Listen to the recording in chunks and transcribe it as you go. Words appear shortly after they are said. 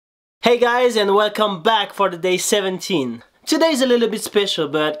Hey guys, and welcome back for the day 17. Today's a little bit special,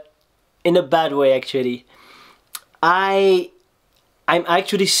 but in a bad way actually. I'm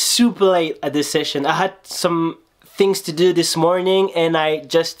actually super late at this session. I had some things to do this morning and I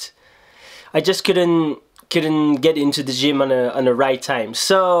just couldn't get into the gym on the right time.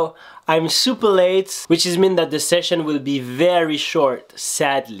 So I'm super late, which means that the session will be very short,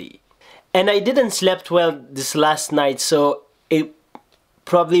 sadly. And I didn't slept well this last night, so it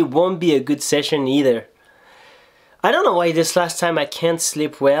probably won't be a good session either. I don't know why this last time I can't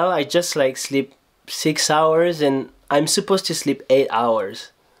sleep well. I just like sleep 6 hours and I'm supposed to sleep 8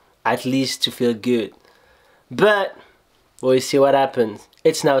 hours at least to feel good. But we'll see what happens.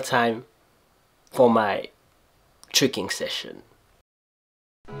 It's now time for my tricking session.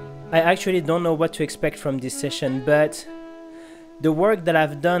 I actually don't know what to expect from this session, but the work that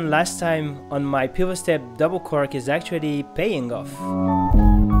I've done last time on my pivot step double cork is actually paying off.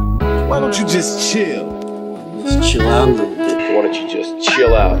 Why don't you just chill? Just chill out a little bit. Why don't you just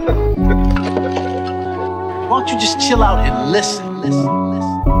chill out? Why don't you just chill out and listen?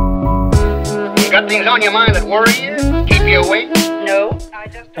 You got things on your mind that worry you? Keep you awake? No.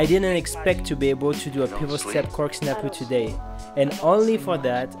 I didn't expect to be able to do a pivot step cork snapper today, and only for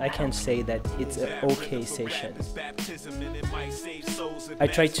that I can say that it's an okay session. I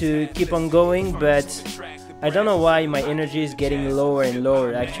try to keep on going, but I don't know why my energy is getting lower and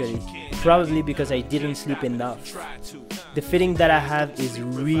lower actually. Probably because I didn't sleep enough. The feeling that I have is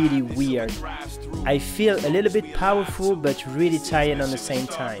really weird. I feel a little bit powerful but really tired on the same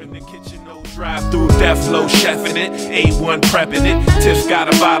time. Drive through death flow, chefing it, A1 prepping it. Tiff's got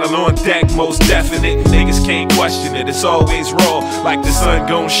a bottle on deck, most definite. Niggas can't question it, it's always raw. Like the sun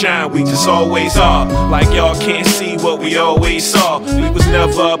gon' shine, we just always are. Like y'all can't see what we always saw. We was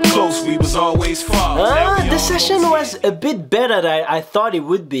never up close, we was always far. The session was a bit better than I thought it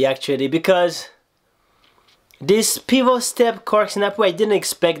would be actually, because this pivot step cork snapper, I didn't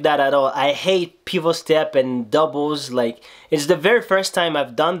expect that at all. I hate pivot step and doubles. Like, it's the very first time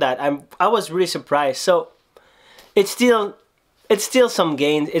I've done that. I was really surprised. So it's still some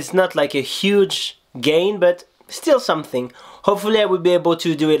gain. It's not like a huge gain, but still something. Hopefully I will be able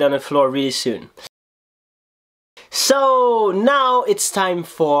to do it on the floor really soon. So now it's time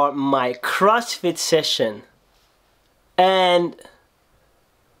for my CrossFit session. And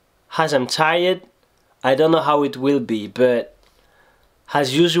as I'm tired, I don't know how it will be, but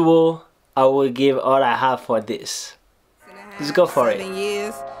as usual, I will give all I have for this. Let's go for it. 7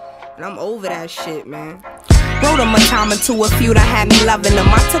 years, and I'm over that shit, man. Wrote them a time or two, a few that had me loving them.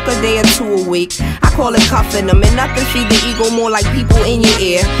 I took a day or two a week, I call it cuffing them. And nothing feed the ego more like people in your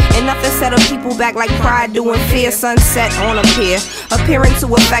ear. And nothing set up people back like pride doing fear. Sunset on a pier, appearing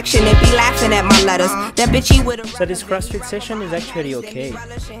to affection and be laughing at my letters. That bitchy with a... So this CrossFit session is actually okay.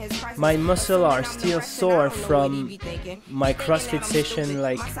 My muscles are still sore from my CrossFit session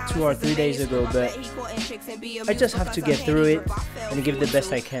like 2 or 3 days ago, but I just have to get through it and give the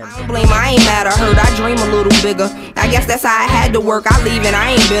best I can. Blame, I ain't mad, I heard I dream a little bigger. I guess that's how I had to work, I leave and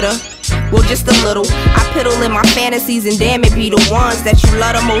I ain't bitter. Well, just a little. I piddle in my fantasies, and damn it be the ones that you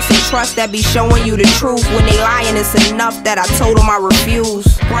love the most and trust that be showing you the truth. When they lying, it's enough that I told them I refuse.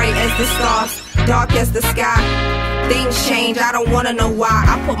 Bright as the stars, dark as the sky. Things change, I don't wanna know why.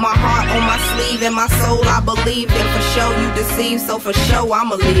 I put my heart on my sleeve and my soul I believe. And for sure you deceive, so for sure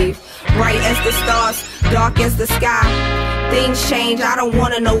I'ma leave. Bright as the stars, dark as the sky. Things change, I don't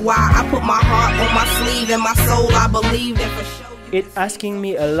wanna know why. I put my heart on my sleeve and my soul I believe. And for sure it's asking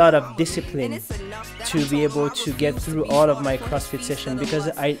me a lot of discipline to be able to get through all of my CrossFit session, because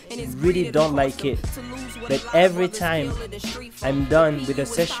I really don't like it. But every time I'm done with a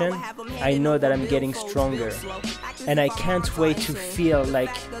session, I know that I'm getting stronger. And I can't wait to feel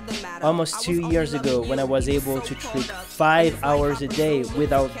like almost 2 years ago when I was able to trick 5 hours a day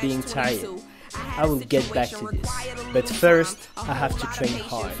without being tired. I will get back to this, but first I have to train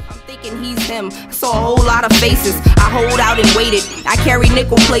hard. I'm thinking he's him. I saw a whole lot of faces. I hold out and waited. I carry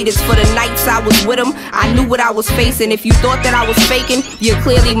nickel plateds for the nights I was with him. I knew what I was facing. If you thought that I was faking, you're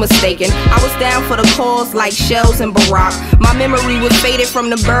clearly mistaken. I was down for the cause like shells and Barack. My memory was faded from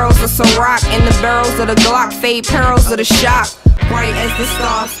the barrels of Ciroc and the barrels of the Glock. Fade perils of the shock. Bright as the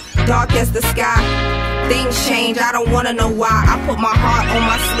stars, dark as the sky. Things change, I don't wanna know why. I put my heart on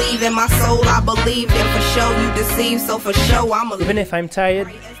my sleeve and my soul I believe. And for sure you deceive, so for sure I'ma... Even if I'm tired,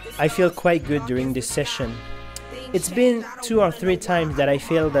 I feel quite good during this session. It's been 2 or 3 times that I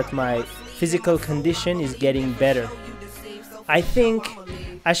feel that my physical condition is getting better. I think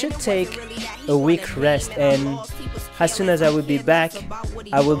I should take a week rest and as soon as I will be back,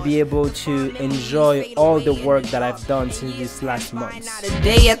 I will be able to enjoy all the work that I've done since this last month. Not a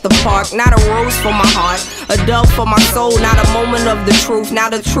day at the park, not a rose for my heart, a dove for my soul, not a moment of the truth. Now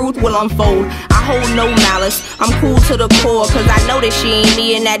the truth will unfold. I hold no malice, I'm cool to the core, cause I know that she ain't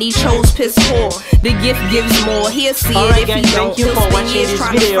me and that he chose piss poor. The gift gives more, he'll see Alright it if guys, he don't. thank you for watching this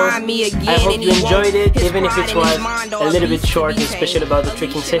video. I hope you enjoyed it, even if it was a little bit short, especially about the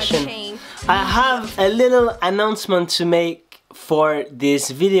tricking session. I have a little announcement to make for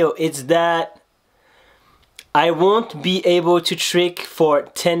this video. It's that I won't be able to trick for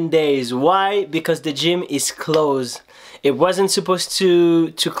 10 days. Why? Because the gym is closed. It wasn't supposed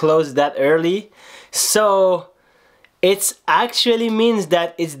to close that early. So it actually means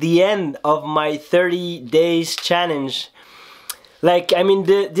that it's the end of my 30 days challenge. Like, I mean,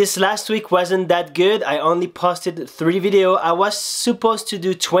 this last week wasn't that good. I only posted 3 videos. I was supposed to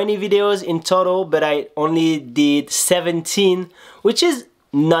do 20 videos in total, but I only did 17, which is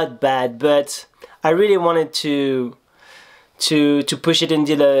not bad, but I really wanted to push it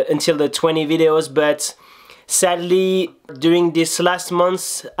until the 20 videos, but sadly, during this last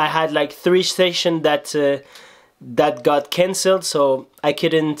month, I had like 3 sessions that got cancelled, so I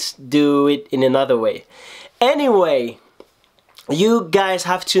couldn't do it in another way. Anyway, you guys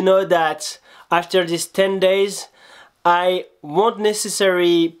have to know that after these 10 days, I won't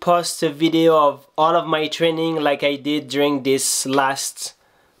necessarily post a video of all of my training like I did during this last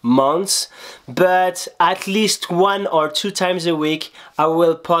months, but at least 1 or 2 times a week I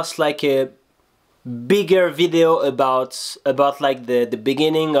will post like a bigger video about like the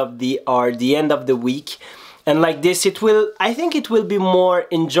beginning of the end of the week, and like this I think it will be more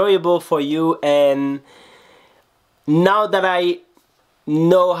enjoyable for you. And now that I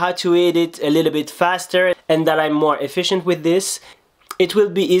know how to edit a little bit faster and that I'm more efficient with this, it will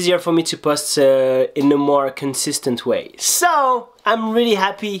be easier for me to post in a more consistent way. So I'm really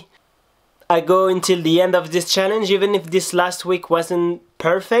happy I go until the end of this challenge, even if this last week wasn't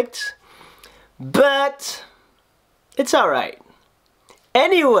perfect, but it's alright.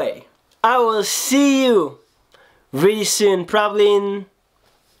 Anyway, I will see you really soon, probably in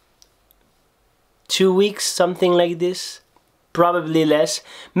 2 weeks, something like this, probably less.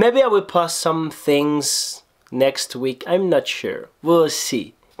 Maybe I will post some things next week, I'm not sure, we'll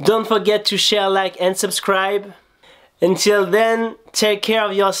see. Don't forget to share, like and subscribe. Until then, take care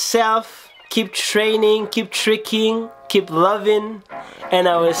of yourself, keep training, keep tricking, keep loving, and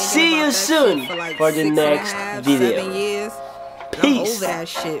I will see you soon for the next video. Peace. Over that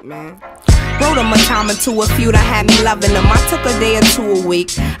shit, man. Wrote him a time or two, a few that had me loving them. I took a day or 2 a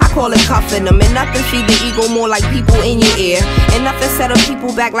week, I call it cuffing them. And nothing feed the ego more like people in your ear, and nothing set up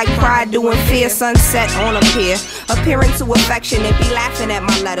people back like pride doing fear. Sunset on a pier, appearing to affection and be laughing at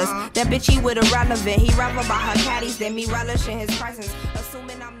my letters. That bitch he with irrelevant, he rather by her caddies than me relishing his presence,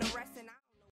 assuming I'm